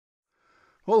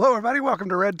Well, hello everybody, welcome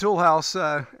to Red Tool House.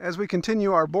 As we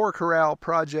continue our boar corral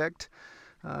project,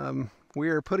 we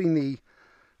are putting the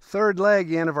third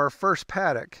leg in of our first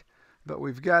paddock, but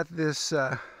we've got this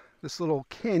little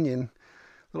canyon,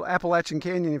 little Appalachian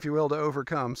canyon, if you will, to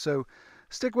overcome. So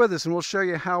stick with us and we'll show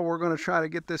you how we're going to try to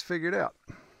get this figured out.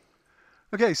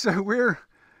 Okay, so we're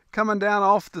coming down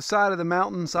off the side of the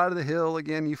mountain, side of the hill.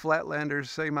 Again, you flatlanders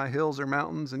say my hills are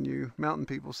mountains, and you mountain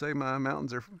people say my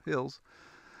mountains are hills.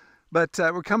 But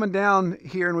we're coming down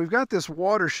here, and we've got this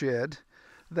watershed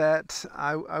that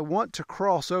I want to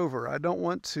cross over. I don't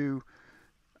want to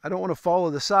follow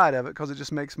the side of it because it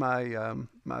just makes my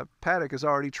my paddock is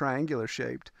already triangular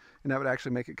shaped, and that would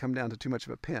actually make it come down to too much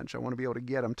of a pinch. I want to be able to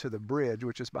get them to the bridge,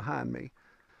 which is behind me.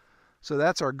 So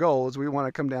that's our goal, is we want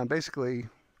to come down basically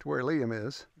to where Liam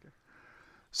is.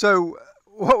 So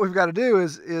what we've got to do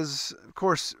is of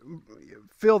course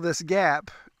fill this gap,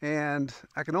 and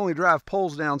I can only drive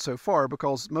poles down so far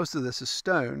because most of this is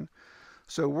stone.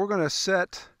 So we're going to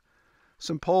set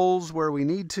some poles where we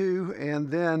need to,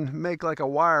 and then make like a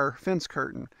wire fence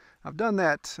curtain. I've done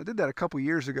that. I did that a couple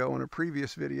years ago in a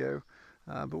previous video,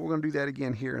 but we're going to do that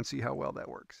again here and see how well that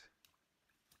works.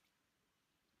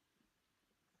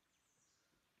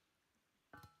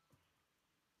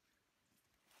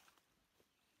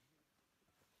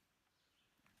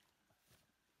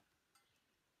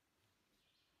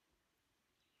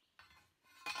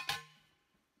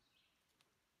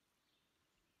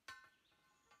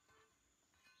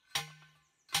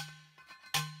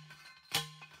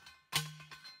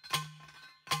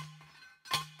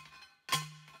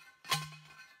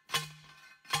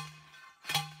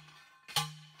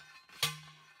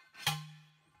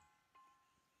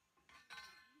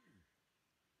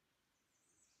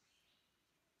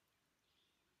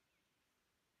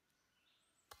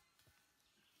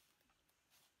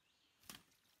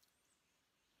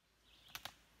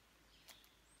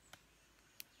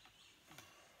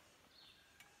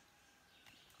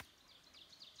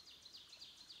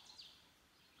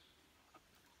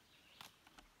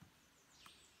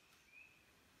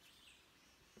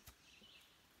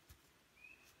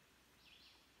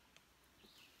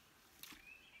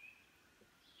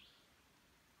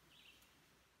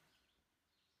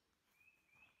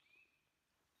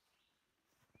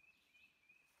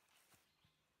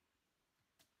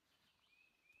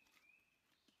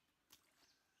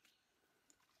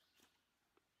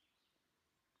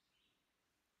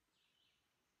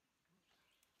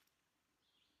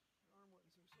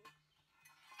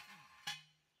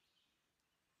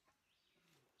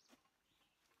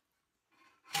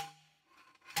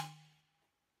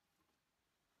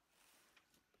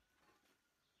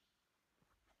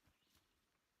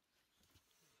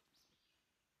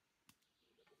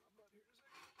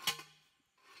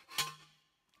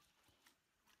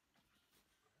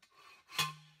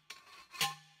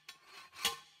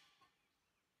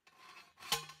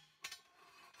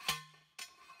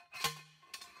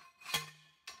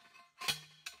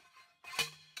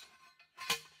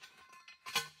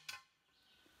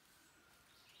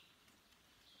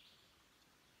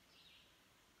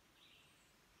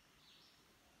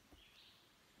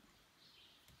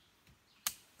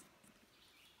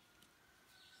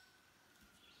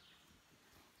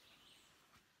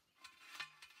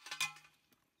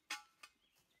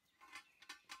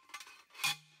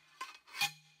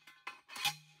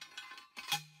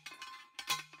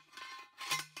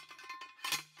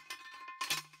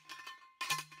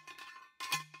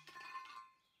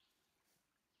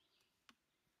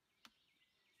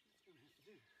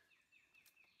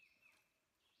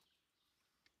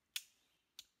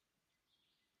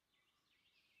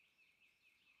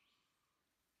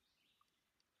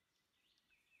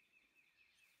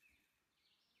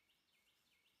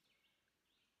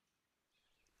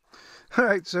 All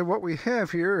right, so what we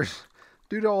have here is,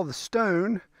 due to all the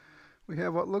stone, we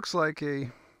have what looks like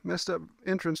a messed up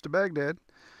entrance to Baghdad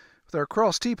with our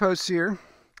cross T-posts here.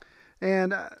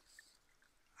 And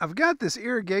I've got this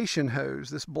irrigation hose,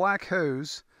 this black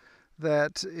hose,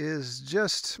 that is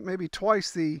just maybe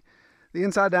twice the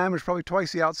inside diameter is probably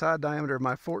twice the outside diameter of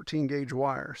my 14 gauge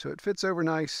wire. So it fits over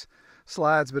nice,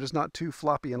 slides, but it's not too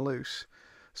floppy and loose.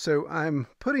 So I'm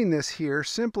putting this here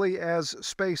simply as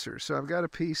spacers. So I've got a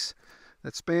piece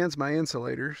that spans my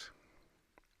insulators.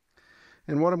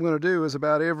 And what I'm going to do is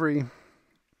about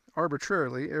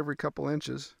arbitrarily, every couple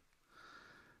inches,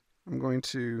 I'm going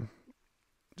to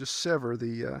just sever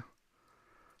the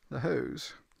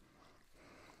hose.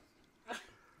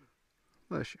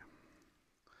 Bless you.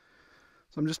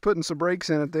 So I'm just putting some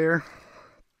breaks in it there.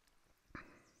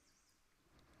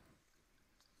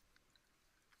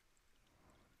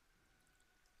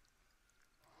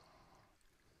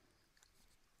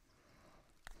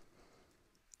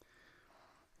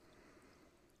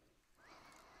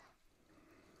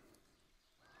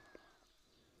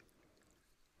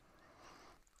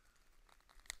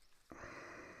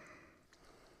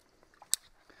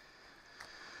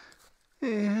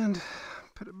 And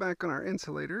put it back on our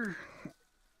insulator.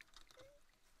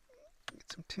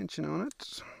 Get some tension on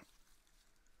it.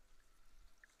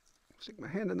 Stick my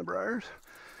hand in the briars.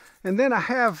 And then I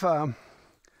have a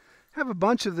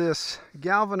bunch of this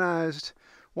galvanized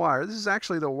wire. This is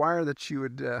actually the wire that you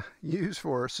would use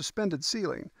for suspended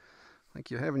ceiling, like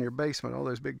you have in your basement, all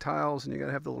those big tiles, and you got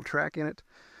to have the little track in it.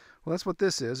 Well, that's what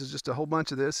this is just a whole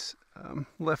bunch of this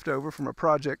left over from a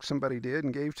project somebody did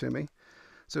and gave to me.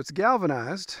 So it's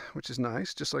galvanized, which is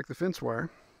nice, just like the fence wire.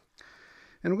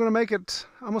 And we're going to make it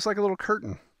almost like a little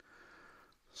curtain.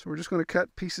 So we're just going to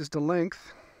cut pieces to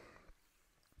length.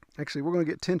 Actually, we're going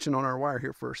to get tension on our wire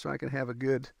here first so I can have a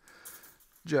good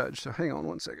judge. So hang on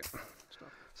one second.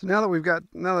 So now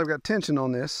that I've got tension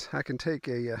on this, I can take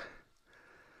a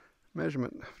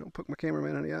measurement. Don't poke my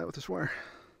cameraman in the eye with this wire.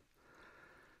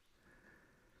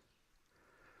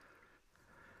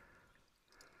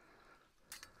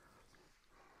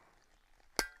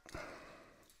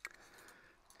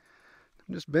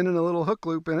 I'm just bending a little hook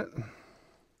loop in it.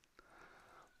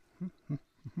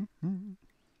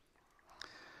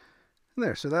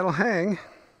 There, so that'll hang.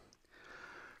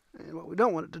 And what we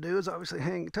don't want it to do is obviously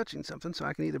hang touching something, so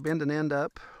I can either bend an end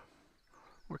up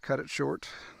or cut it short.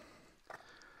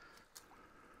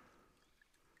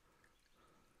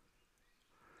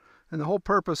 And the whole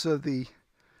purpose of the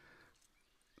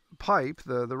pipe,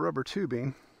 the rubber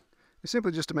tubing, is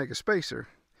simply just to make a spacer.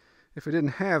 If we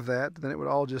didn't have that, then it would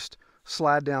all just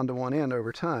slide down to one end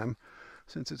over time,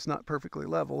 since it's not perfectly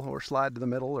level, or slide to the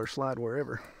middle, or slide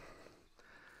wherever.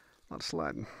 A lot of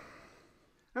sliding.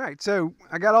 Alright, so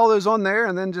I got all those on there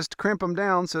and then just crimp them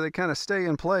down so they kind of stay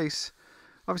in place.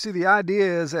 Obviously the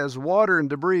idea is as water and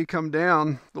debris come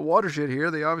down the watershed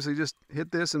here, they obviously just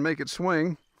hit this and make it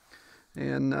swing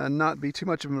and not be too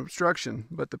much of an obstruction.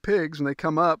 But the pigs, when they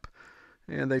come up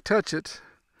and they touch it,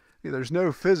 there's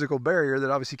no physical barrier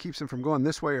that obviously keeps them from going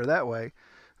this way or that way,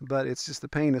 but it's just the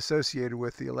pain associated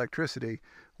with the electricity.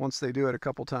 Once they do it a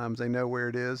couple times, they know where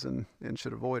it is and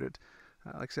should avoid it.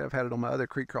 Like I said, I've had it on my other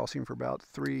creek crossing for about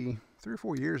three or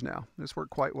 4 years now. It's worked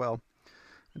quite well.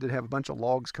 I did have a bunch of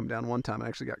logs come down one time. I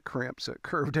actually got cramped, so it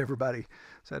curved everybody.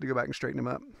 So I had to go back and straighten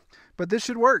them up. But this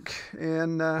should work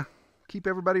and keep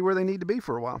everybody where they need to be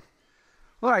for a while.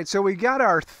 All right, so we got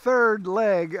our third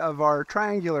leg of our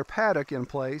triangular paddock in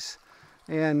place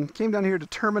and came down here to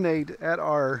terminate at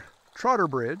our trotter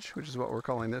bridge, which is what we're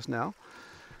calling this now,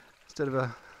 instead of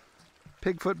a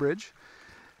pig footbridge.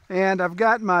 And I've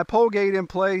got my pole gate in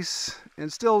place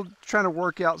and still trying to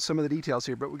work out some of the details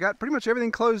here, but we got pretty much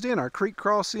everything closed in. Our creek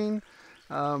crossing,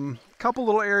 couple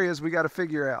little areas we got to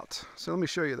figure out. So let me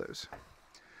show you those.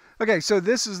 Okay, so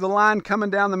this is the line coming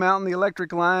down the mountain, the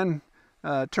electric line,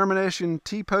 termination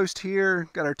T-post here,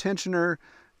 got our tensioner,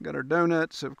 got our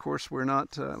donuts. Of course, we're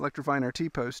not electrifying our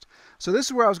T-post. So this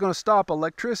is where I was going to stop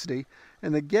electricity,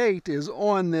 and the gate is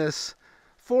on this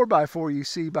 4x4 you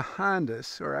see behind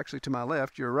us, or actually to my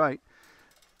left, you're right.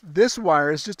 This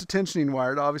wire is just a tensioning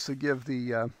wire to obviously give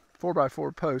the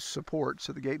 4x4 post support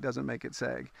so the gate doesn't make it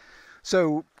sag.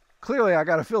 So clearly I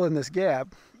got to fill in this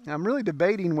gap. I'm really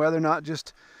debating whether or not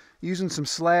just using some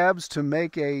slabs to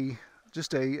make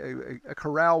just a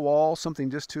corral wall,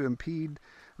 something just to impede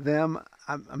them.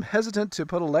 I'm hesitant to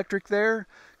put electric there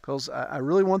because I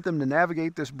really want them to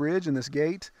navigate this bridge and this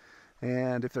gate.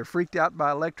 And if they're freaked out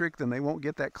by electric, then they won't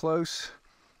get that close.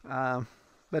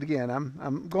 But again,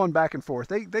 I'm going back and forth.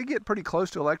 They get pretty close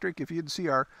to electric. If you'd see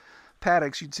our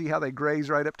paddocks, you'd see how they graze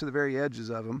right up to the very edges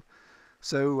of them.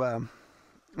 So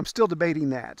I'm still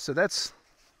debating that. So that's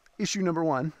issue number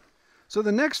one. So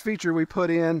the next feature we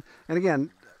put in, and again,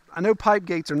 I know pipe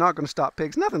gates are not going to stop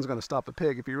pigs. Nothing's going to stop a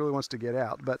pig if he really wants to get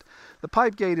out. But the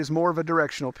pipe gate is more of a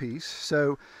directional piece.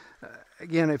 So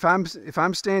again, if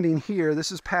I'm standing here,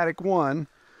 this is paddock 1.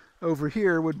 Over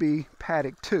here would be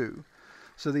paddock 2.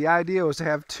 So the idea was to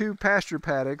have 2 pasture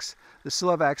paddocks that still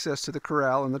have access to the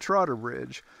corral and the trotter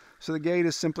bridge. So the gate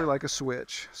is simply like a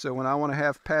switch. So when I want to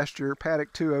have pasture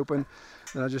paddock 2 open,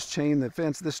 then I just chain the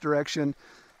fence this direction.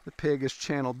 The pig is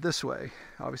channeled this way.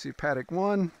 Obviously paddock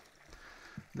 1.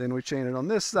 Then we chain it on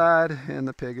this side, and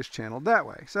the pig is channeled that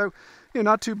way. So,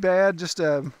 not too bad. Just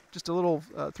a little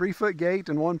 3-foot gate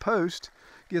and 1 post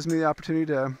gives me the opportunity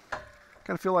to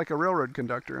kind of feel like a railroad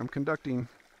conductor. I'm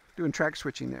doing track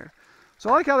switching there. So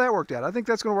I like how that worked out. I think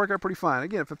that's going to work out pretty fine.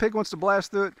 Again, if a pig wants to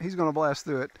blast through it, he's going to blast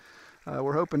through it.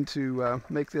 We're hoping to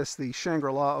make this the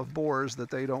Shangri-La of boars that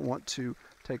they don't want to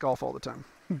take off all the time.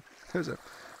 There's a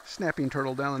snapping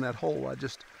turtle down in that hole. I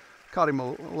just caught him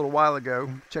a little while ago,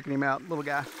 checking him out, little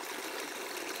guy.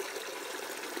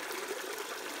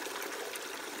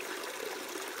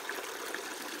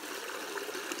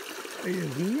 He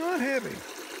is not happy.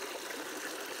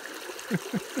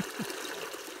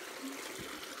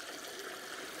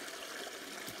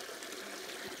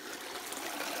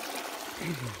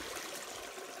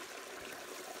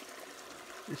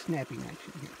 The snapping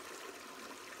action here.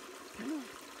 Come on.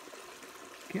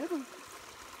 Come on.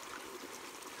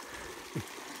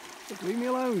 Just leave me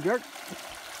alone, jerk.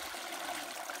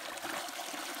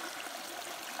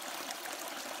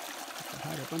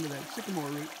 Hide up under that sycamore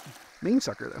root. Mean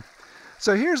sucker, though.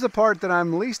 So here's the part that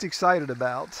I'm least excited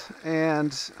about,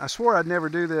 and I swore I'd never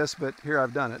do this, but here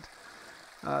I've done it.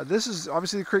 This is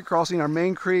obviously the creek crossing, our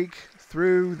main creek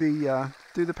through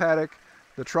the paddock.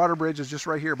 The trotter bridge is just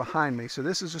right here behind me. So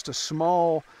this is just a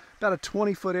small, about a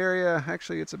 20-foot area.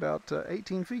 Actually, it's about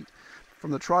 18 feet from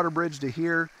the trotter bridge to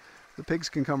here. The pigs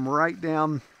can come right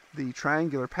down the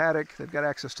triangular paddock. They've got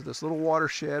access to this little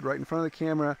watershed right in front of the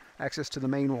camera, access to the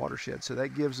main watershed. So that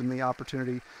gives them the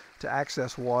opportunity to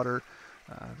access water.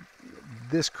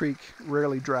 This creek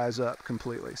rarely dries up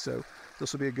completely, so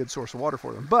this will be a good source of water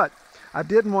for them. But I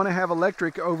didn't want to have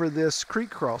electric over this creek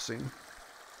crossing.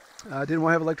 I didn't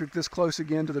want to have electric this close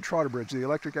again to the trotter bridge. The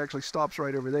electric actually stops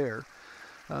right over there.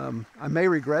 I may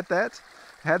regret that.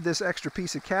 I had this extra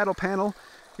piece of cattle panel.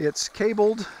 It's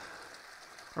cabled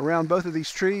around both of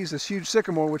these trees, this huge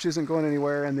sycamore, which isn't going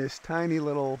anywhere, and this tiny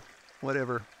little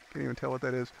whatever, can't even tell what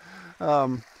that is,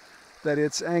 that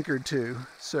it's anchored to.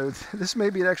 So this may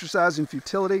be an exercise in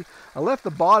futility. I left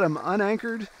the bottom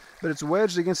unanchored, but it's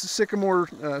wedged against the sycamore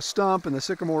stump and the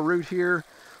sycamore root here.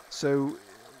 So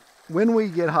when we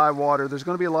get high water, there's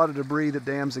going to be a lot of debris that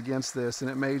dams against this, and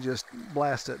it may just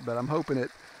blast it, but I'm hoping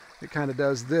it kind of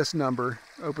does this number,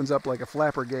 opens up like a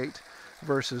flapper gate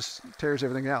versus tears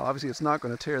everything out. Obviously it's not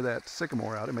going to tear that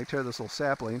sycamore out. It may tear this little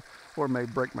sapling, or it may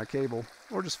break my cable,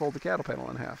 or just fold the cattle panel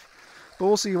in half. But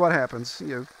we'll see what happens.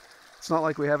 You know, it's not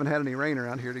like we haven't had any rain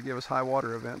around here to give us high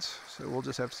water events, so we'll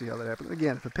just have to see how that happens.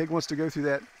 Again, if a pig wants to go through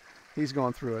that, he's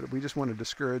gone through it. We just want to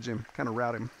discourage him, kind of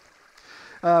route him.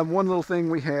 One little thing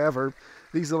we have are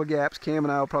these little gaps. Cam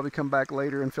and I will probably come back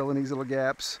later and fill in these little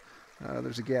gaps.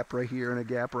 There's a gap right here and a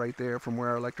gap right there from where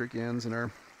our electric ends and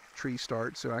our tree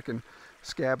starts, so I can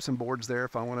scab some boards there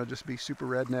if I want to just be super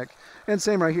redneck. And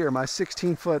same right here, my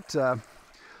 16-foot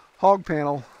hog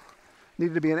panel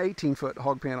needed to be an 18-foot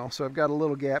hog panel, so I've got a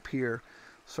little gap here,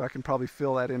 so I can probably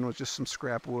fill that in with just some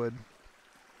scrap wood.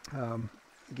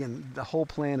 Again, the whole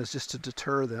plan is just to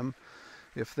deter them.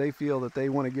 If they feel that they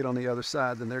want to get on the other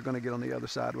side, then they're going to get on the other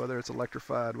side, whether it's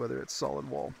electrified, whether it's solid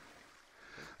wall.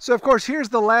 So of course, here's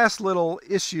the last little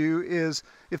issue, is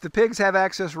if the pigs have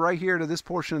access right here to this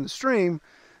portion of the stream,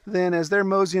 then as they're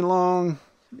moseying along,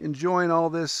 enjoying all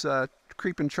this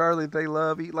creeping Charlie that they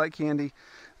love, eat like candy,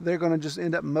 they're going to just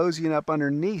end up moseying up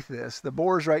underneath this. The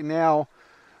boars right now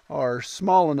are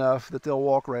small enough that they'll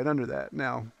walk right under that.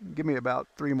 Now, give me about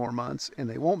 3 more months and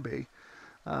they won't be.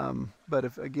 But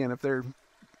if they're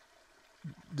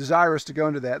desirous to go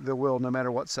into that, they will, no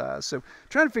matter what size. So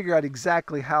trying to figure out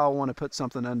exactly how I want to put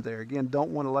something under there. Again,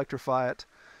 don't want to electrify it,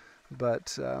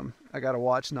 but I got to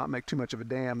watch not make too much of a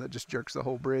dam that just jerks the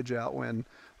whole bridge out when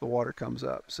the water comes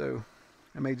up. So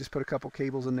I may just put a couple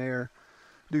cables in there,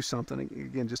 do something,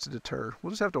 again, just to deter.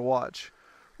 We'll just have to watch.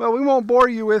 Well, we won't bore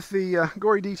you with the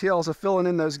gory details of filling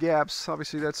in those gaps.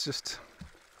 Obviously, that's just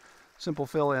simple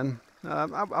fill in.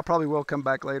 I probably will come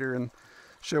back later and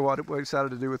show what we decided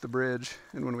to do with the bridge,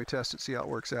 and when we test it, see how it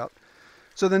works out.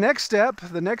 So the next step,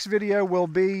 the next video, will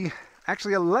be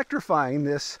actually electrifying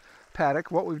this paddock.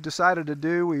 What we've decided to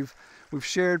do, we've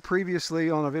shared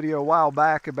previously on a video a while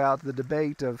back about the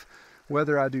debate of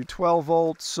whether I do 12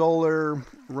 volt solar,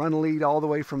 run lead all the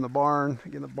way from the barn.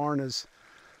 Again, the barn is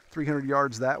 300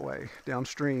 yards that way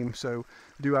downstream, so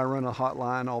do I run a hot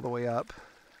line all the way up?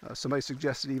 Somebody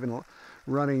suggested even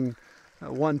running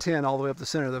 110 all the way up the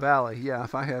center of the valley. Yeah,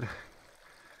 if I had a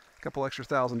couple extra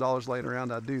 $1,000 laying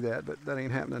around, I'd do that, but that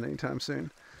ain't happening anytime soon.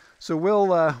 So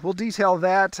we'll detail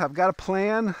that. I've got a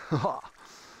plan,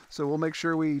 so we'll make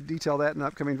sure we detail that in an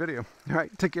upcoming video. All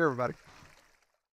right, take care, everybody.